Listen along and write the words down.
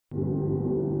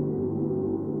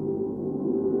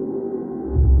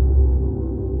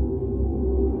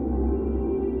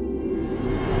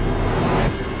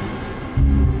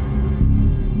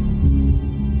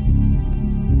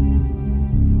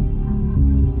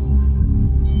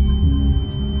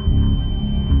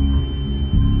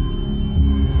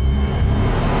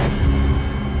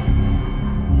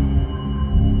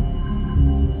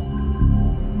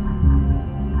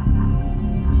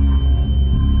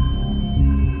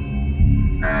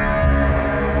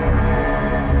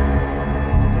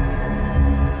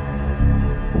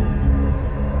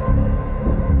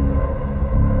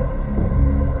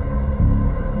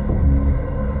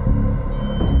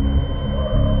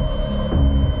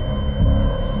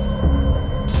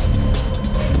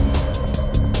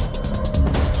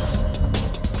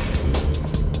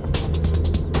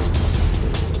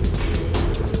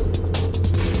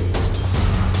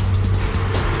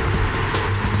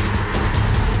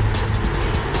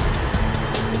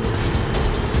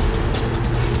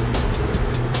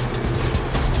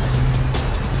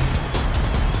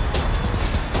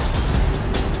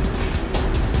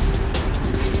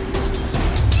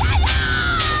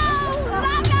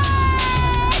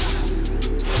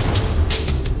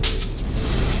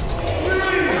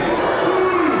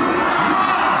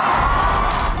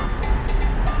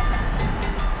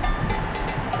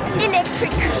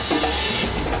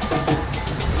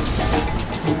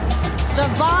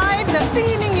The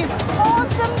feeling is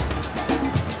awesome.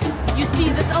 You see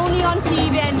this only on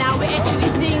TV, and now we're actually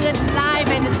seeing it live,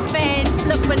 and it's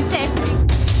fantastic.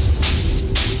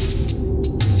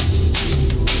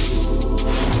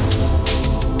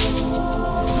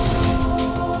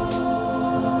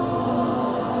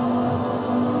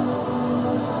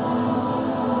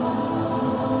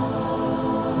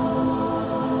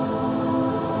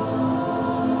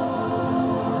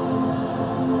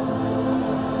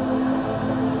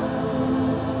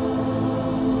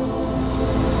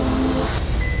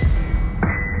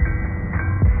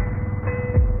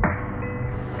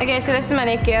 Okay, so this is my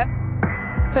neck gear.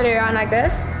 Put it around like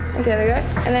this. Okay, there we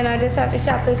go. And then I just have to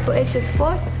strap this for extra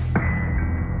support.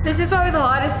 This is probably the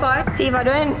hardest part. See, if I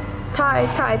don't tie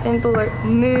it tight, then it will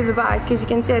move about, because you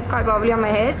can see it's quite wobbly on my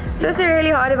head. So what's really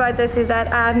hard about this is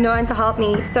that I have no one to help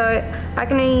me. So I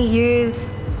can only use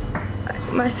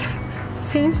my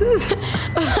senses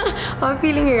of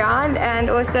feeling around, and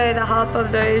also the help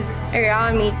of those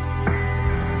around me.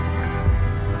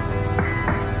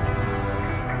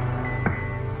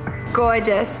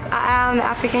 Gorgeous. I am the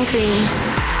African queen.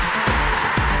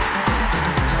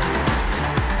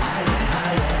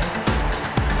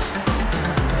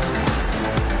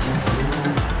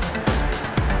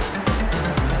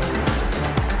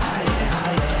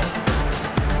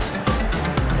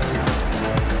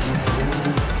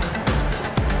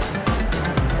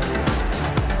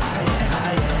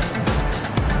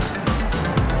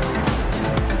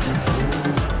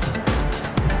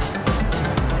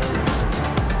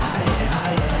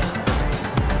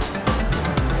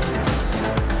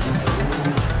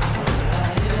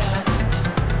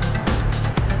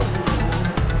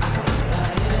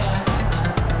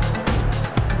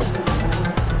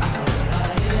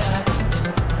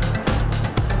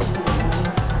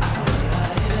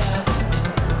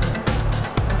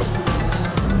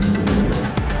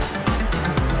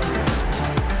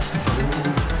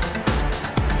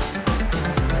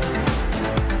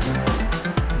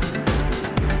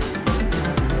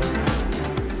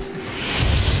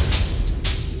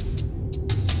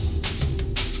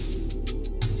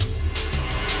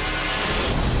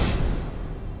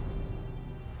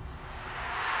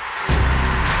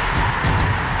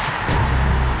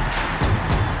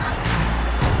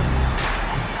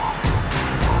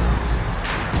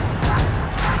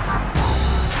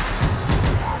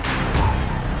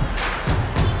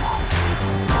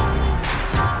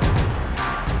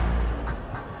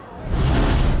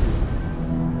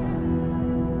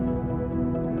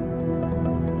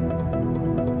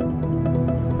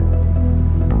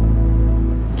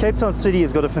 Cape Town City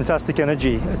has got a fantastic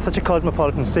energy. It's such a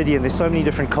cosmopolitan city, and there's so many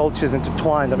different cultures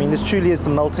intertwined. I mean, this truly is the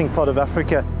melting pot of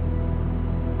Africa.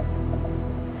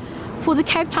 For the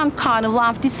Cape Town Carnival,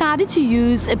 I've decided to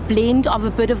use a blend of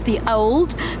a bit of the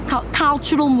old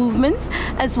cultural movements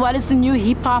as well as the new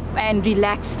hip-hop and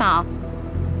relaxed style.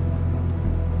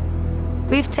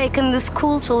 We've taken the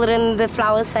school children, the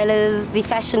flower sellers, the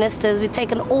fashionistas, we've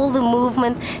taken all the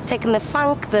movement, taken the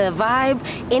funk, the vibe,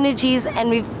 energies,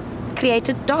 and we've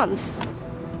created dance.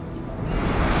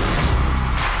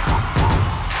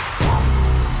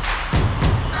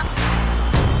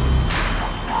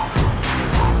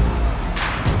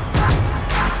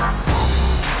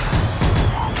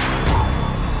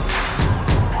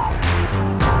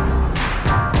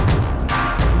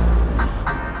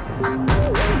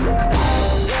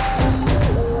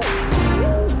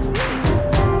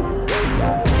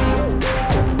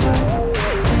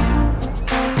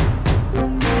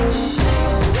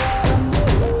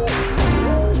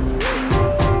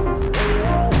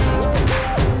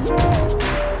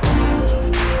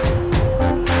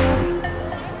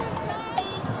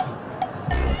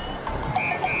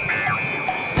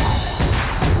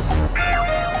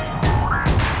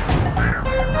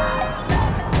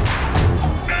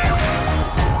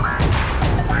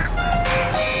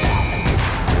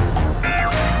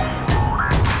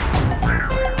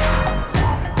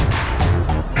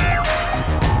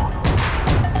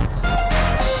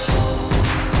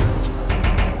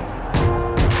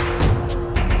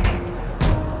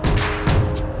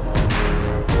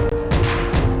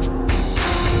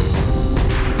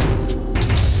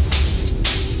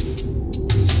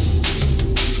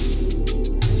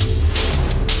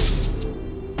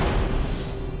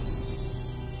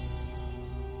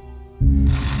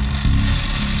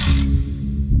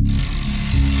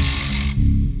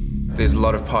 There's a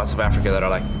lot of parts of Africa that are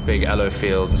like big aloe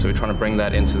fields, and so we're trying to bring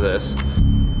that into this.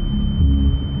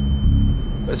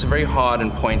 It's a very hard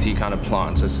and pointy kind of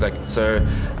plant. So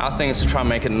our thing is to try and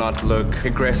make it not look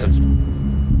aggressive.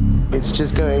 It's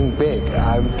just going big.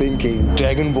 I'm thinking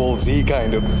Dragon Ball Z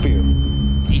kind of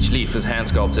feel. Each each leaf is hand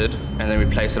sculpted, and then we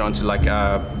place it onto like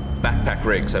backpack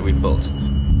rigs that we've built.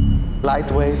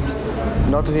 Lightweight,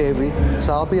 not heavy,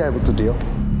 so I'll be able to deal.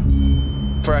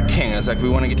 For our king, it's like we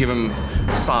want to give him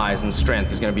size and strength.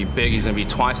 He's going to be big, he's going to be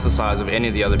twice the size of any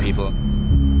of the other people.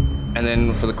 And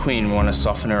then for the queen, we want to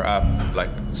soften her up,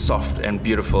 like soft and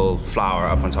beautiful flower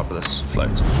up on top of this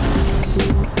float.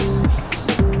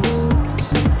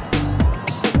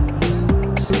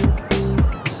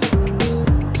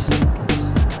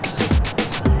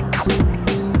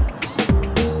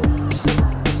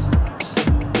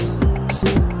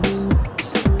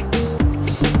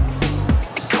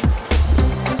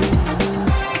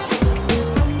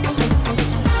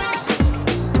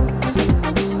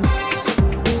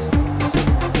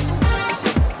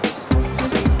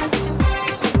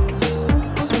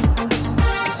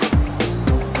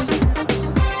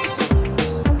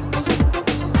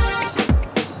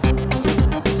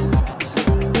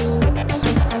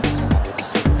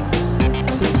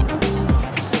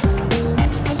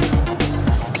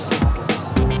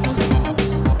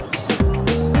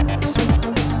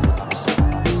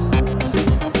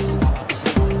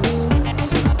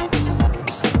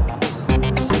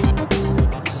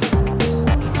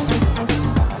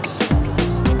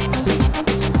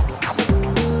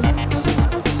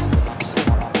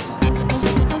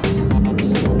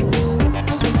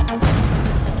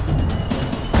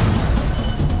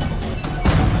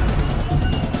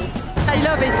 I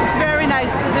love it. It's very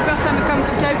nice. It's the first time I come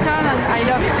to Cape Town and I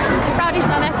love it. Proudly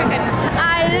South African.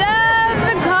 I love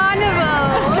the carnival.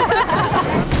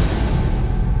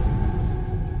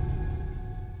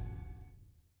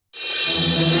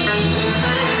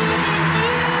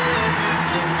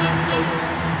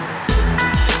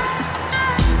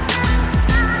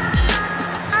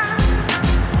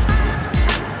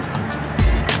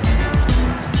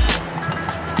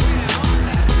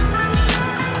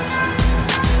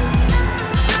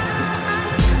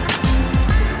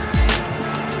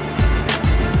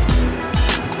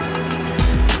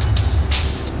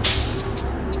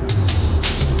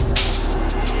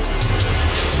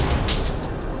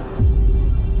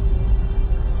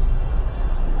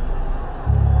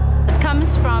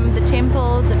 From the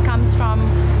temples, it comes from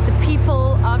the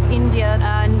people of India,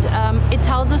 and it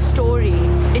tells a story.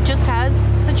 It just has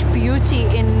such beauty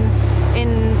in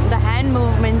the hand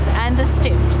movements and the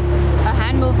steps. A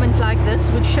hand movement like this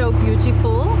would show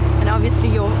beautiful, and obviously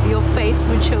your face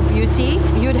would show beauty.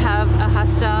 You'd have a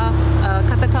hasta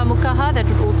katakamukaha that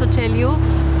would also tell you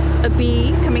a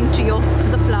bee coming to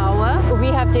the flower. We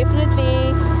have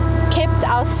definitely kept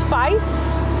our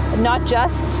spice, not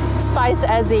just spice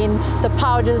as in the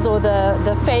powders or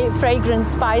the fragrant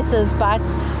spices, but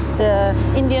the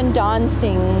Indian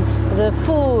dancing, the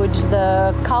food,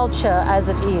 the culture as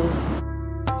it is.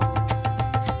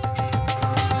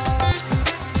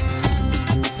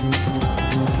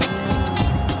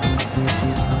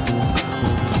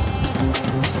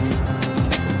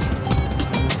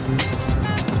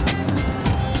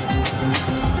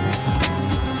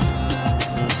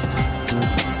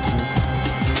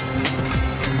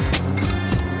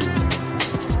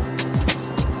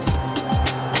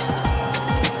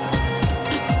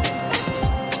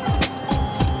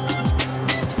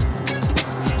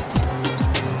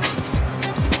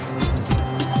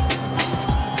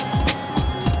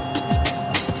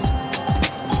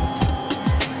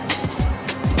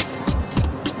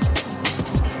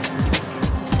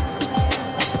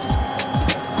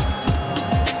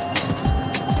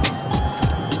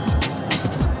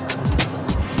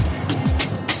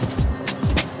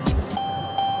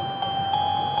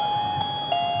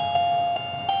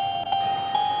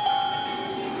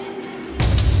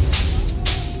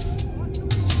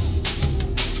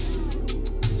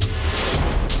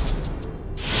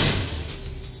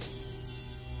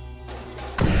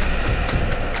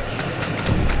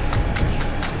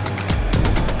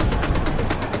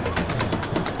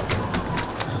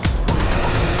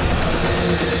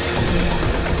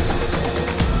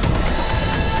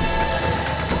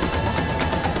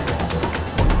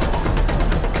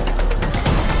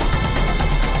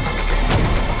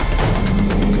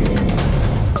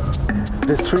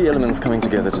 There's three elements coming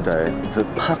together today. The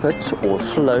puppet or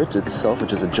float itself,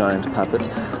 which is a giant puppet,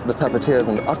 the puppeteers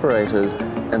and operators,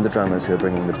 and the drummers who are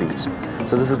bringing the beat.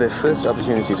 So this is their first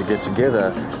opportunity to get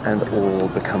together and all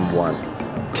become one.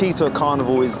 Key to a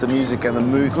carnival is the music and the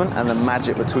movement and the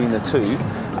magic between the two.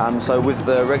 So with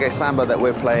the reggae samba that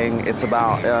we're playing, it's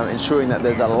about ensuring that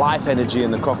there's a life energy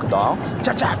in the crocodile.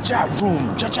 Cha cha cha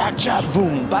boom, cha cha cha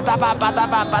boom, ba da ba ba da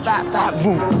ba ba da da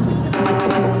boom.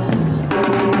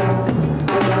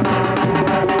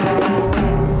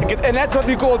 And that's what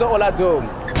we call the Oladome.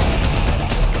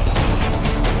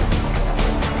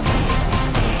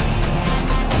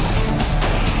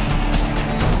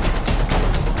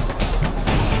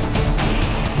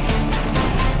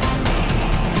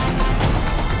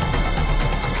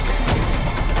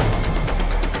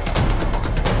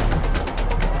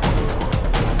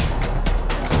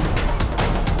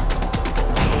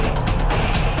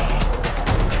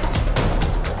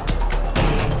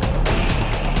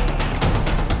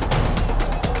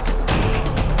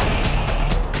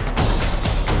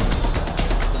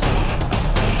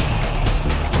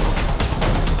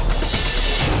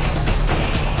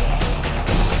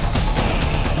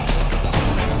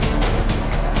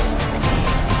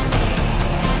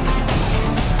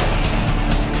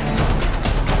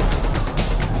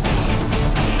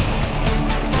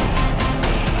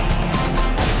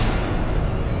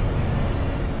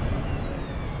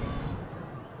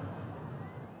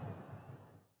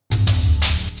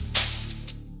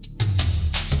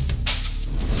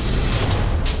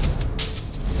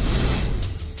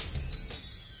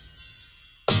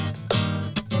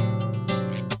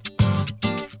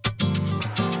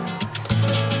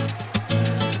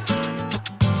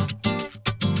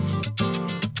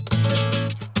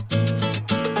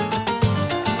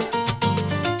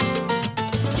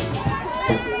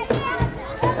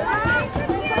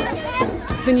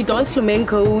 when you dance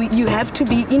flamenco, you have to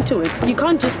be into it. You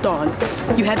can't just dance.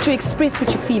 You have to express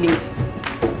what you're feeling.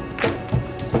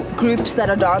 Groups that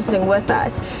are dancing with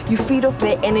us, you feed off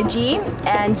their energy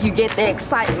and you get their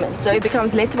excitement. So it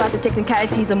becomes less about the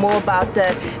technicalities and more about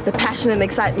the passion and the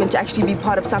excitement to actually be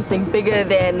part of something bigger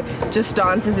than just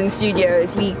dancers in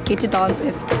studios. We get to dance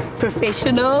with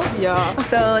professionals,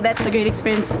 so that's a great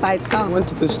experience by itself. We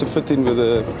wanted this to fit in with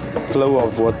the flow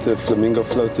of what the flamingo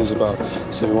float is about.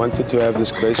 So we wanted to have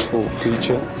this graceful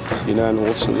feature, you know, and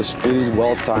also this very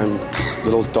well-timed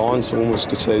little dance,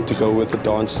 almost to say, to go with the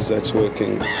dances that's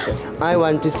working. I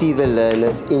want to see the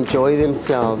learners enjoy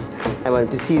themselves. I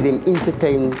want to see them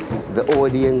entertain the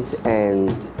audience and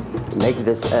make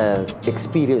this an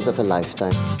experience of a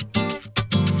lifetime.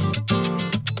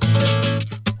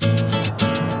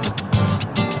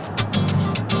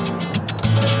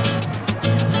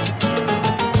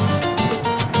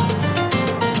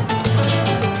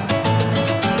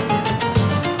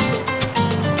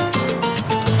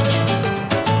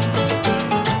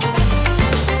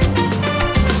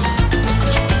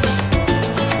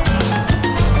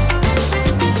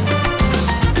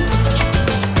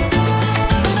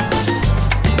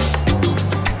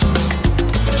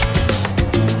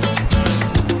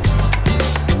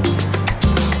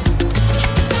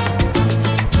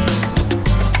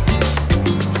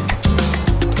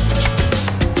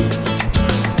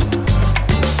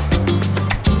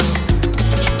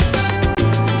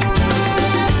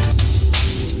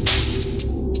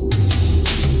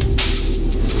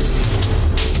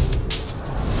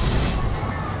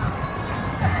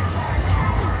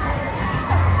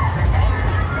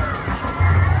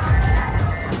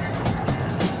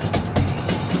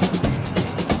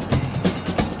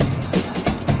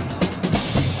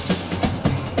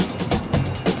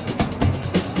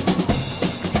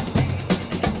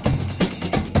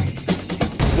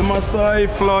 The Maasai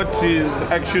float is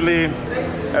actually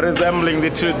resembling the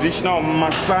traditional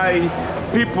Maasai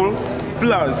people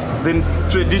plus the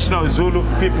traditional Zulu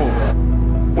people.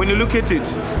 When you look at it,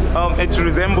 it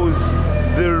resembles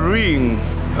the ring.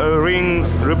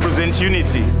 Rings represent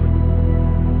unity.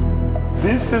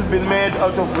 This has been made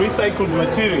out of recycled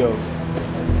materials.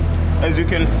 As you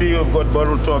can see, we've got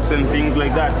bottle tops and things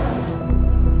like that.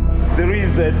 There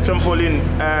is a trampoline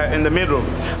in the middle.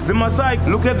 The Maasai,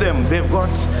 look at them. They've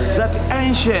got that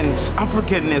ancient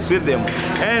Africanness with them.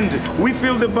 And we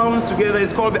feel the bounce together.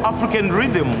 It's called the African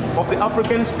rhythm of the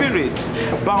African spirit.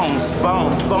 Bounce,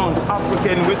 bounce, bounce,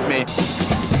 African with me.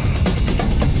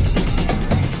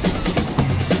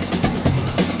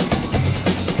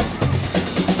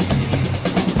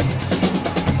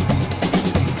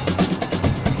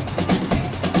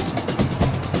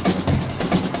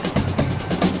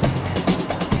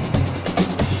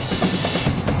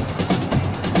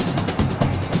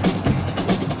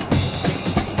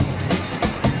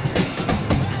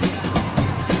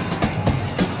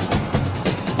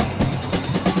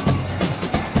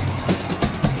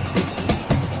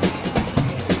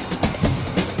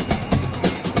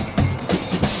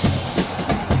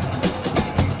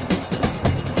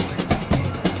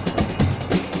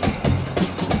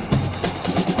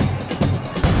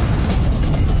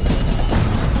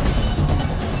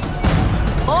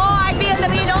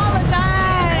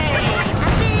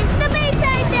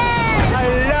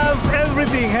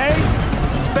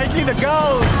 Especially the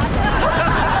girls.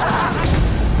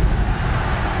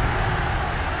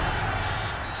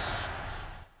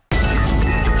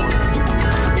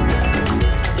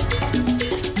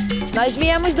 Nós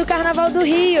viemos do Carnaval do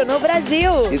Rio, no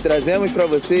Brasil. E trazemos para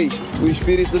vocês o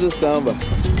espírito do samba.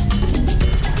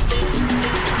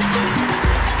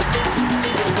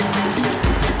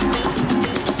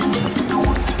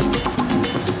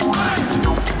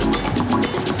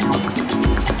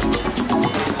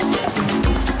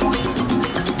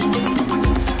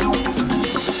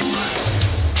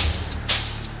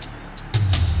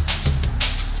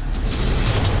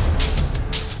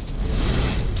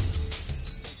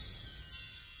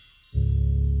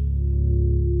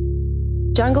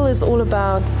 Jungle is all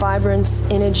about vibrance,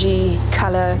 energy,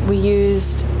 color. We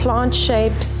used plant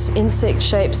shapes, insect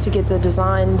shapes to get the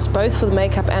designs, both for the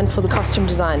makeup and for the costume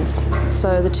designs.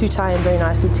 So the two tie in very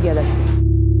nicely together.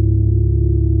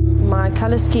 My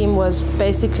color scheme was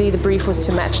basically, the brief was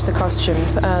to match the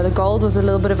costumes. The gold was a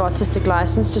little bit of artistic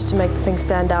license just to make the thing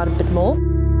stand out a bit more.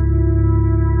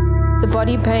 The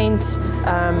body paint,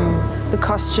 the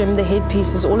costume, the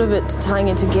headpieces, all of it tying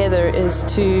it together is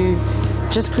to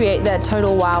just create that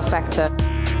total wow factor.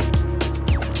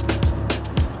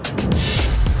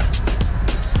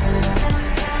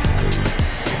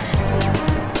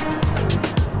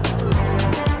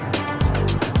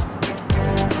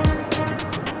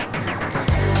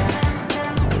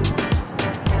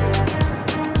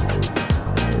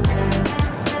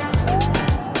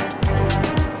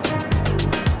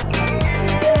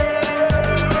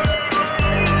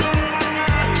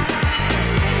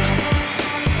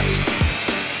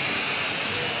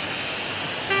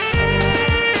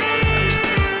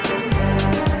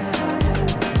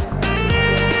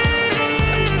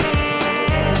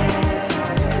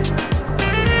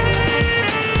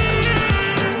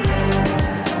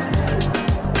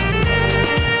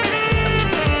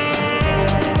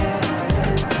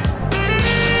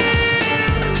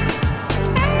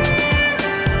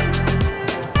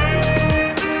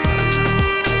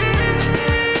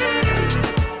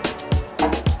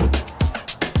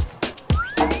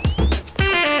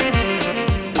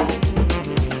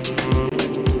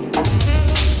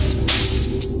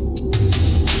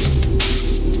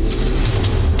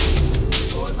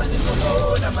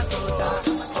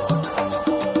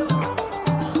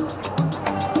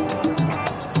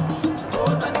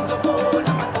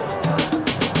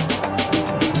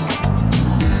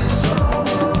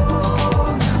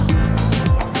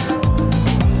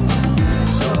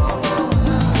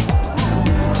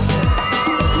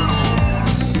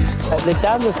 The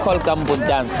dance is called gumboot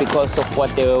dance because of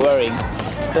what they were wearing.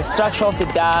 The structure of the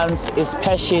dance is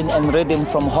passion and rhythm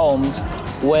from homes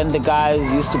when the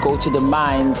guys used to go to the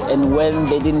mines and when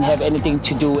they didn't have anything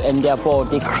to do and they're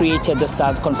bored, they created this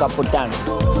dance called gumboot dance.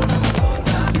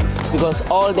 Because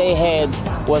all they had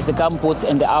was the gumboots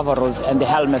and the overalls and the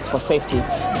helmets for safety.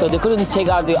 So they couldn't take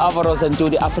out the overalls and do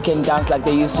the African dance like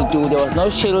they used to do. There was no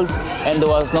shields and there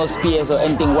was no spears or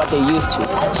anything what they used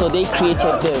to. So they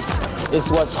created this. This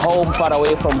was home, far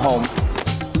away from home.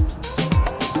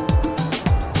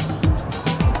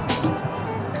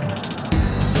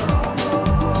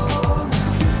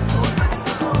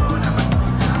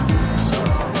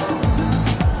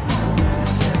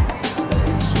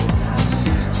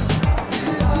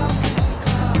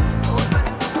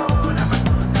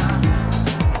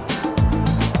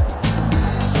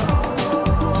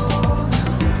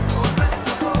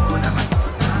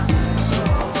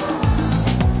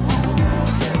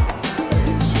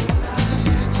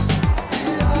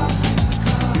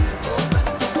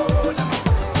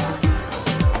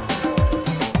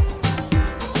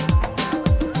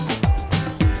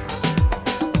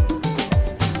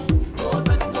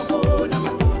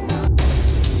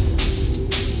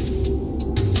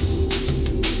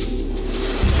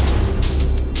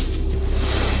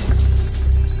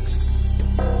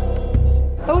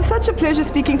 It was such a pleasure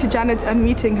speaking to Janet and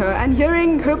meeting her and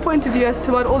hearing her point of view as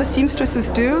to what all the seamstresses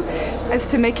do as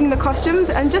to making the costumes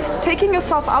and just taking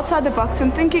yourself outside the box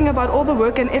and thinking about all the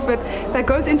work and effort that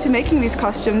goes into making these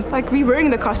costumes. Like we're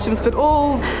wearing the costumes, but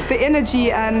all the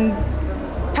energy and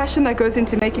passion that goes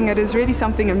into making it is really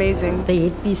something amazing. The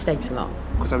headpiece takes long.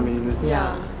 Because I mean,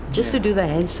 yeah. Just to do the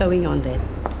hand sewing on that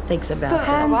takes about...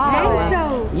 Hand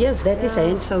sew? Yes, that is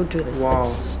hand sewed to it. Wow. It's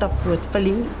stuffed with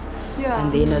filling. Yeah.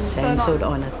 And then it's hand sewed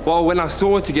on it. Well, when I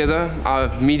saw it together, I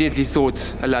immediately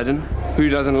thought Aladdin. Who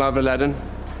doesn't love Aladdin?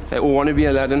 They all want to be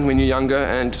Aladdin when you're younger,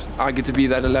 and I get to be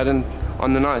that Aladdin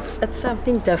on the nights. It's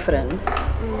something different,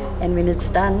 and when it's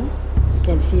done, you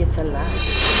can see it's alive.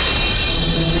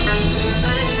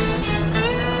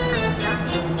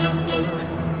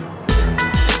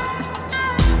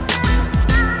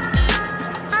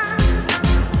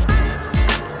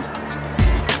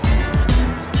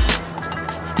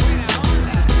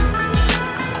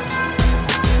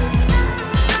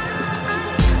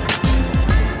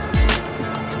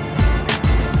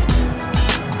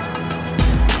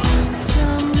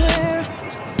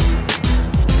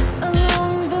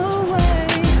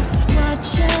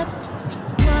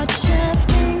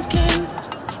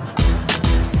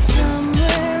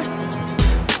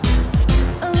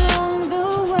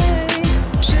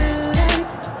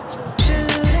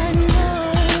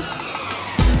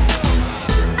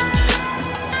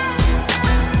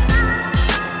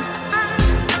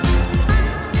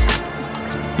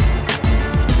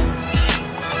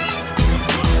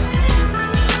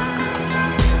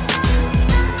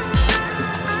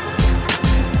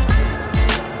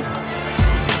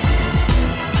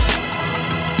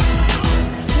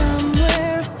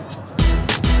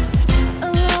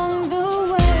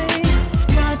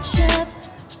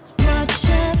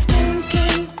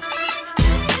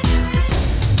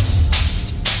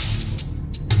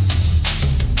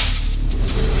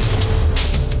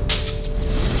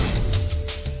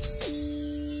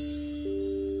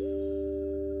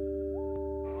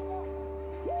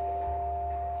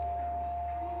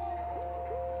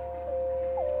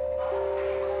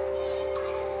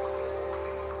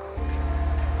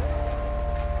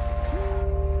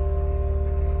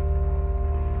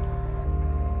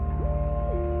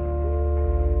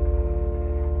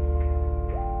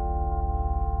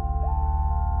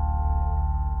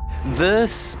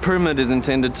 This pyramid is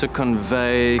intended to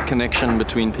convey connection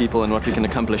between people and what we can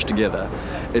accomplish together.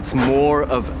 It's more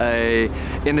of an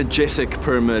energetic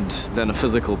pyramid than a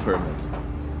physical pyramid.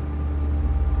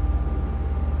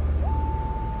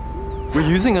 We're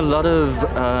using a lot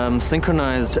of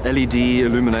synchronized LED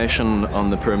illumination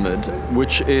on the pyramid,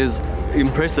 which is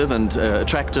impressive and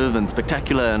attractive and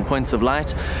spectacular and points of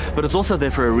light, but it's also there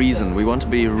for a reason. We want to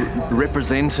be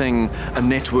representing a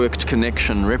networked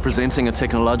connection, representing a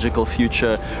technological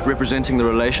future, representing the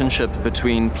relationship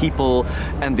between people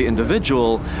and the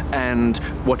individual and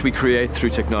what we create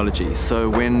through technology. So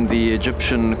when the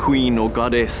Egyptian queen or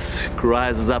goddess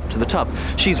rises up to the top,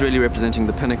 she's really representing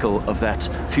the pinnacle of that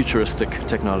futuristic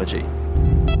technology.